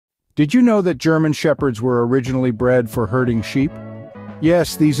Did you know that German Shepherds were originally bred for herding sheep?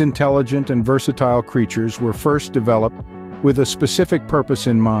 Yes, these intelligent and versatile creatures were first developed with a specific purpose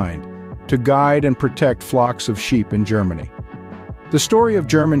in mind: to guide and protect flocks of sheep in Germany. The story of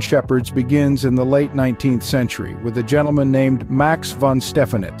German Shepherds begins in the late 19th century with a gentleman named Max von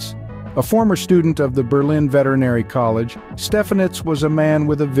Stephanitz. A former student of the Berlin Veterinary College, Stephanitz was a man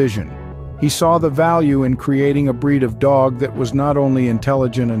with a vision. He saw the value in creating a breed of dog that was not only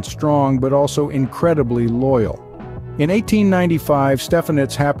intelligent and strong, but also incredibly loyal. In 1895,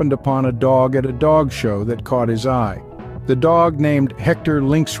 Stephanitz happened upon a dog at a dog show that caught his eye. The dog, named Hector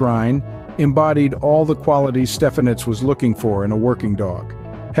Lynxrhein, embodied all the qualities Stephanitz was looking for in a working dog.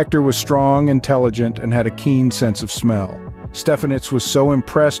 Hector was strong, intelligent, and had a keen sense of smell. Stephanitz was so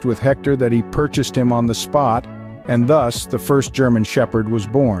impressed with Hector that he purchased him on the spot, and thus the first German Shepherd was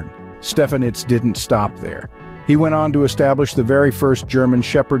born. Stephanitz didn't stop there. He went on to establish the very first German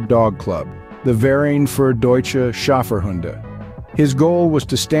Shepherd dog club, the Verein für Deutsche Schäferhunde. His goal was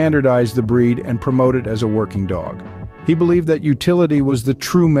to standardize the breed and promote it as a working dog. He believed that utility was the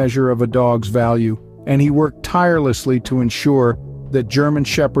true measure of a dog's value, and he worked tirelessly to ensure that German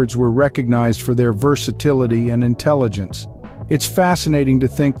Shepherds were recognized for their versatility and intelligence. It's fascinating to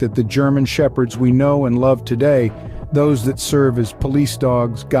think that the German Shepherds we know and love today, those that serve as police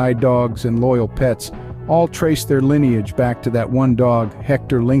dogs, guide dogs, and loyal pets, all trace their lineage back to that one dog,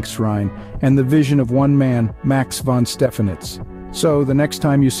 Hector Lynxrhein, and the vision of one man, Max von Stephanitz. So, the next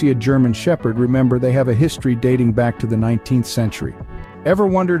time you see a German Shepherd, remember they have a history dating back to the 19th century. Ever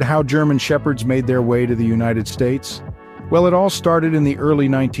wondered how German Shepherds made their way to the United States? Well, it all started in the early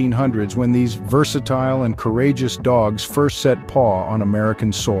 1900s when these versatile and courageous dogs first set paw on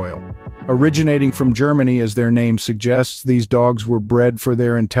American soil. Originating from Germany, as their name suggests, these dogs were bred for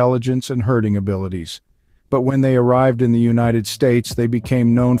their intelligence and herding abilities. But when they arrived in the United States, they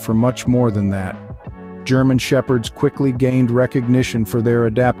became known for much more than that. German Shepherds quickly gained recognition for their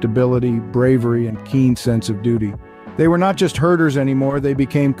adaptability, bravery, and keen sense of duty. They were not just herders anymore, they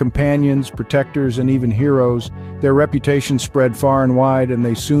became companions, protectors, and even heroes. Their reputation spread far and wide, and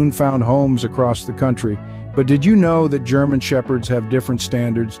they soon found homes across the country. But did you know that German Shepherds have different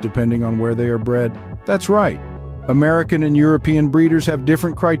standards depending on where they are bred? That's right. American and European breeders have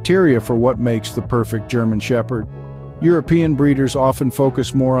different criteria for what makes the perfect German Shepherd. European breeders often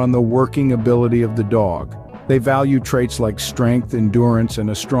focus more on the working ability of the dog. They value traits like strength, endurance, and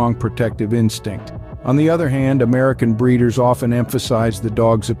a strong protective instinct. On the other hand, American breeders often emphasize the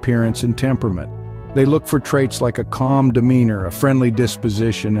dog's appearance and temperament. They look for traits like a calm demeanor, a friendly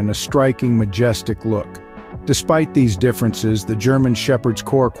disposition, and a striking, majestic look. Despite these differences, the German Shepherd's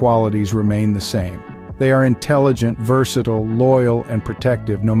core qualities remain the same. They are intelligent, versatile, loyal, and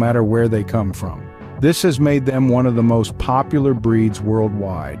protective no matter where they come from. This has made them one of the most popular breeds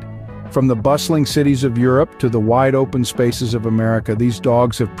worldwide. From the bustling cities of Europe to the wide open spaces of America, these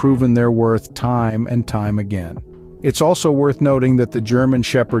dogs have proven their worth time and time again. It's also worth noting that the German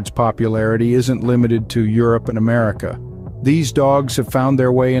Shepherd's popularity isn't limited to Europe and America. These dogs have found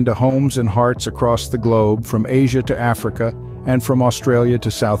their way into homes and hearts across the globe, from Asia to Africa, and from Australia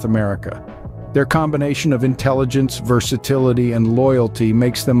to South America. Their combination of intelligence, versatility, and loyalty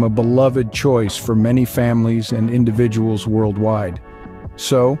makes them a beloved choice for many families and individuals worldwide.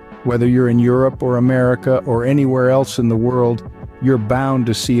 So, whether you're in Europe or America or anywhere else in the world, you're bound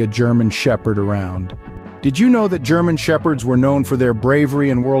to see a German Shepherd around. Did you know that German Shepherds were known for their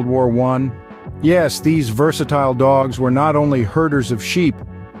bravery in World War I? Yes, these versatile dogs were not only herders of sheep,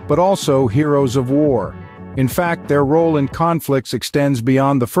 but also heroes of war. In fact, their role in conflicts extends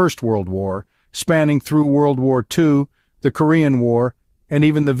beyond the First World War, spanning through World War II, the Korean War, and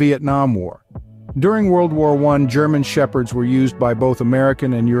even the Vietnam War. During World War I, German Shepherds were used by both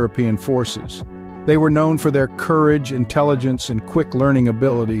American and European forces. They were known for their courage, intelligence, and quick learning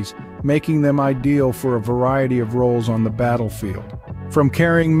abilities, making them ideal for a variety of roles on the battlefield. From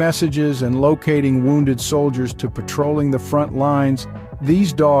carrying messages and locating wounded soldiers to patrolling the front lines,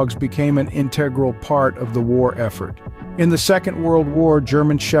 these dogs became an integral part of the war effort. In the Second World War,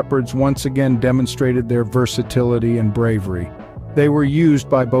 German Shepherds once again demonstrated their versatility and bravery. They were used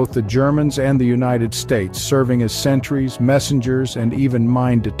by both the Germans and the United States, serving as sentries, messengers, and even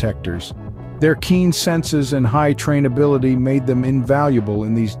mine detectors. Their keen senses and high trainability made them invaluable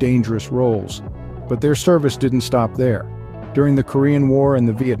in these dangerous roles. But their service didn't stop there. During the Korean War and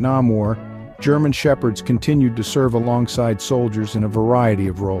the Vietnam War, German Shepherds continued to serve alongside soldiers in a variety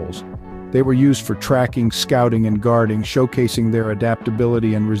of roles. They were used for tracking, scouting, and guarding, showcasing their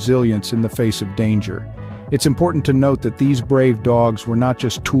adaptability and resilience in the face of danger. It's important to note that these brave dogs were not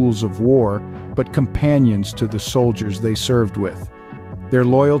just tools of war, but companions to the soldiers they served with. Their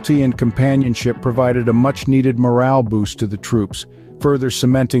loyalty and companionship provided a much-needed morale boost to the troops, further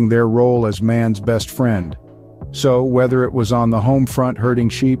cementing their role as man's best friend. So, whether it was on the home front herding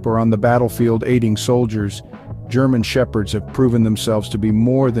sheep or on the battlefield aiding soldiers, German Shepherds have proven themselves to be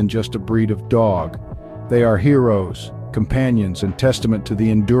more than just a breed of dog. They are heroes, companions, and testament to the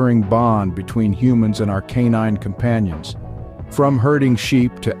enduring bond between humans and our canine companions. From herding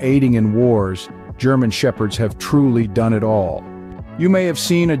sheep to aiding in wars, German Shepherds have truly done it all. You may have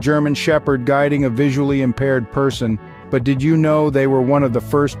seen a German Shepherd guiding a visually impaired person, but did you know they were one of the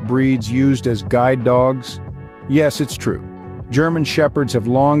first breeds used as guide dogs? Yes, it's true. German Shepherds have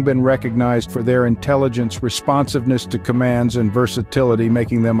long been recognized for their intelligence, responsiveness to commands, and versatility,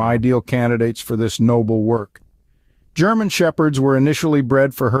 making them ideal candidates for this noble work. German Shepherds were initially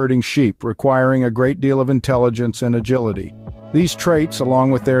bred for herding sheep, requiring a great deal of intelligence and agility. These traits,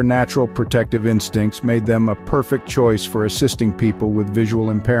 along with their natural protective instincts, made them a perfect choice for assisting people with visual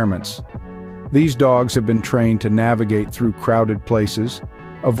impairments. These dogs have been trained to navigate through crowded places,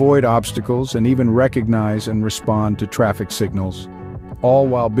 avoid obstacles, and even recognize and respond to traffic signals, all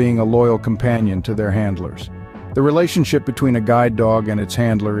while being a loyal companion to their handlers. The relationship between a guide dog and its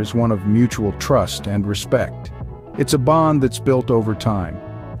handler is one of mutual trust and respect. It's a bond that's built over time,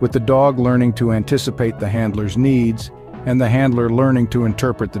 with the dog learning to anticipate the handler's needs and the handler learning to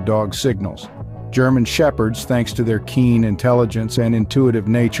interpret the dog's signals. German Shepherds, thanks to their keen intelligence and intuitive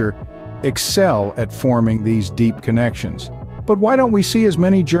nature, excel at forming these deep connections. But why don't we see as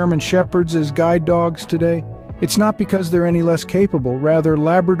many German Shepherds as guide dogs today? It's not because they're any less capable. Rather,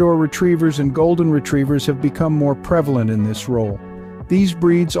 Labrador Retrievers and Golden Retrievers have become more prevalent in this role. These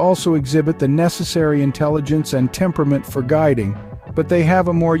breeds also exhibit the necessary intelligence and temperament for guiding, but they have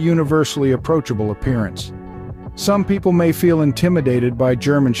a more universally approachable appearance. Some people may feel intimidated by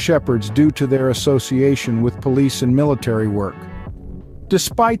German Shepherds due to their association with police and military work.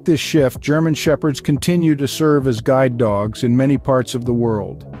 Despite this shift, German Shepherds continue to serve as guide dogs in many parts of the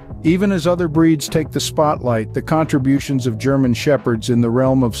world. Even as other breeds take the spotlight, the contributions of German Shepherds in the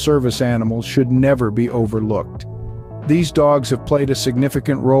realm of service animals should never be overlooked. These dogs have played a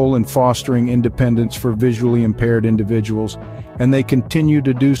significant role in fostering independence for visually impaired individuals, and they continue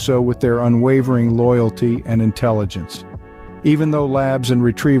to do so with their unwavering loyalty and intelligence. Even though labs and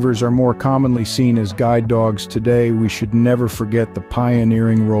retrievers are more commonly seen as guide dogs today, we should never forget the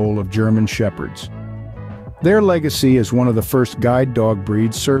pioneering role of German Shepherds. Their legacy as one of the first guide dog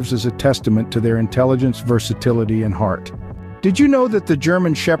breeds serves as a testament to their intelligence, versatility, and heart. Did you know that the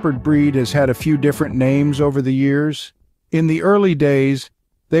German Shepherd breed has had a few different names over the years? In the early days,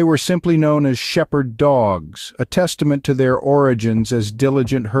 they were simply known as shepherd dogs, a testament to their origins as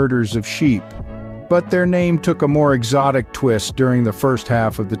diligent herders of sheep. But their name took a more exotic twist during the first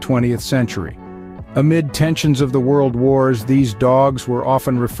half of the 20th century. Amid tensions of the World Wars, these dogs were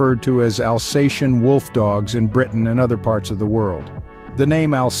often referred to as Alsatian wolf dogs in Britain and other parts of the world. The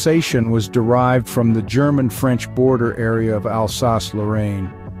name Alsatian was derived from the German-French border area of Alsace-Lorraine,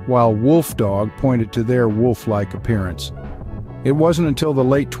 while wolf dog pointed to their wolf-like appearance. It wasn't until the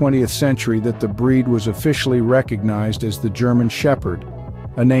late 20th century that the breed was officially recognized as the German Shepherd,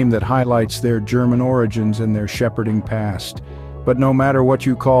 a name that highlights their German origins and their shepherding past. But no matter what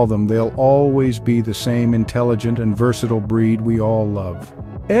you call them, they'll always be the same intelligent and versatile breed we all love.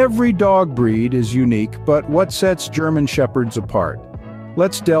 Every dog breed is unique, but what sets German Shepherds apart?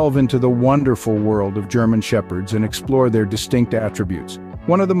 Let's delve into the wonderful world of German Shepherds and explore their distinct attributes.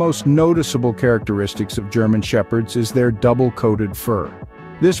 One of the most noticeable characteristics of German Shepherds is their double-coated fur.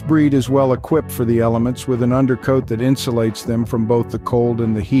 This breed is well equipped for the elements, with an undercoat that insulates them from both the cold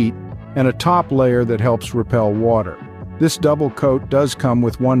and the heat, and a top layer that helps repel water. This double coat does come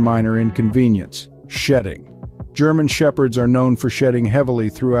with one minor inconvenience: shedding. German Shepherds are known for shedding heavily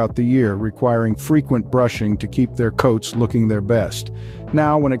throughout the year, requiring frequent brushing to keep their coats looking their best.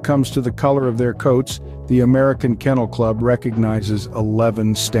 Now, when it comes to the color of their coats, the American Kennel Club recognizes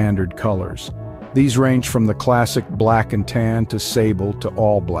 11 standard colors. These range from the classic black and tan to sable to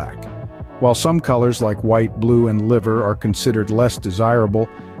all black. While some colors like white, blue, and liver are considered less desirable,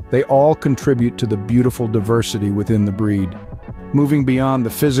 they all contribute to the beautiful diversity within the breed. Moving beyond the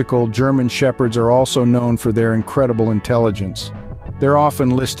physical, German Shepherds are also known for their incredible intelligence. They're often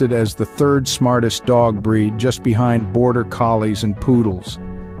listed as the third smartest dog breed, just behind Border Collies and Poodles.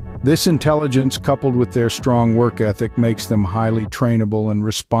 This intelligence, coupled with their strong work ethic, makes them highly trainable and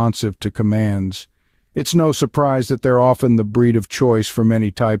responsive to commands. It's no surprise that they're often the breed of choice for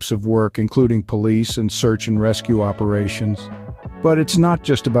many types of work, including police and search and rescue operations. But it's not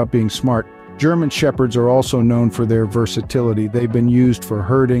just about being smart. German Shepherds are also known for their versatility. They've been used for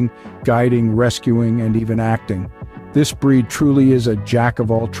herding, guiding, rescuing, and even acting. This breed truly is a jack of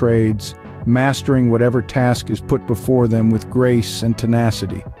all trades, mastering whatever task is put before them with grace and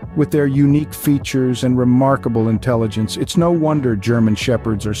tenacity. With their unique features and remarkable intelligence, it's no wonder German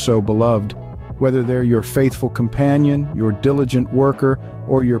Shepherds are so beloved. Whether they're your faithful companion, your diligent worker,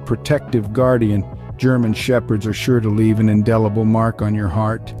 or your protective guardian, German Shepherds are sure to leave an indelible mark on your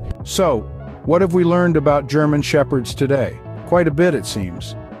heart. So, what have we learned about German Shepherds today? Quite a bit, it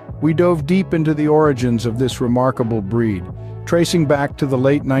seems. We dove deep into the origins of this remarkable breed, tracing back to the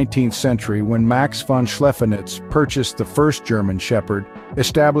late 19th century when Max von Schleifenitz purchased the first German Shepherd,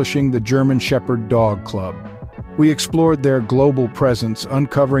 establishing the German Shepherd Dog Club. We explored their global presence,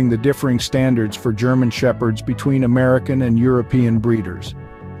 uncovering the differing standards for German Shepherds between American and European breeders.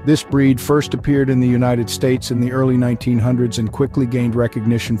 This breed first appeared in the United States in the early 1900s and quickly gained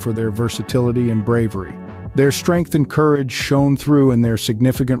recognition for their versatility and bravery. Their strength and courage shone through in their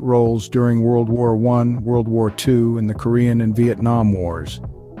significant roles during World War I, World War II, and the Korean and Vietnam Wars.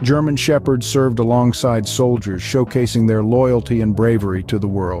 German Shepherds served alongside soldiers, showcasing their loyalty and bravery to the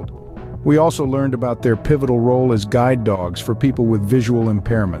world. We also learned about their pivotal role as guide dogs for people with visual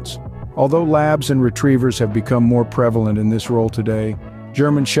impairments. Although labs and retrievers have become more prevalent in this role today,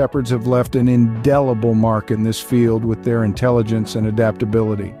 German Shepherds have left an indelible mark in this field with their intelligence and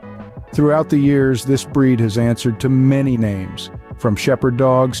adaptability. Throughout the years, this breed has answered to many names, from shepherd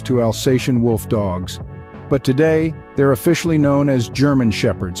dogs to Alsatian wolf dogs. But today, they're officially known as German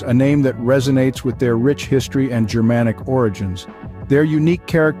Shepherds, a name that resonates with their rich history and Germanic origins. Their unique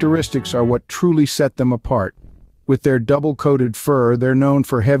characteristics are what truly set them apart. With their double-coated fur, they're known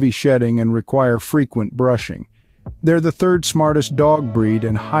for heavy shedding and require frequent brushing. They're the third smartest dog breed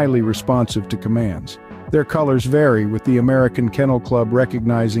and highly responsive to commands. Their colors vary, with the American Kennel Club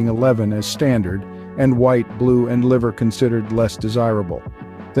recognizing 11 as standard, and white, blue, and liver considered less desirable.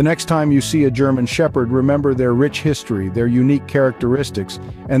 The next time you see a German Shepherd, remember their rich history, their unique characteristics,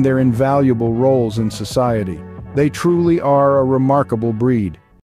 and their invaluable roles in society. They truly are a remarkable breed.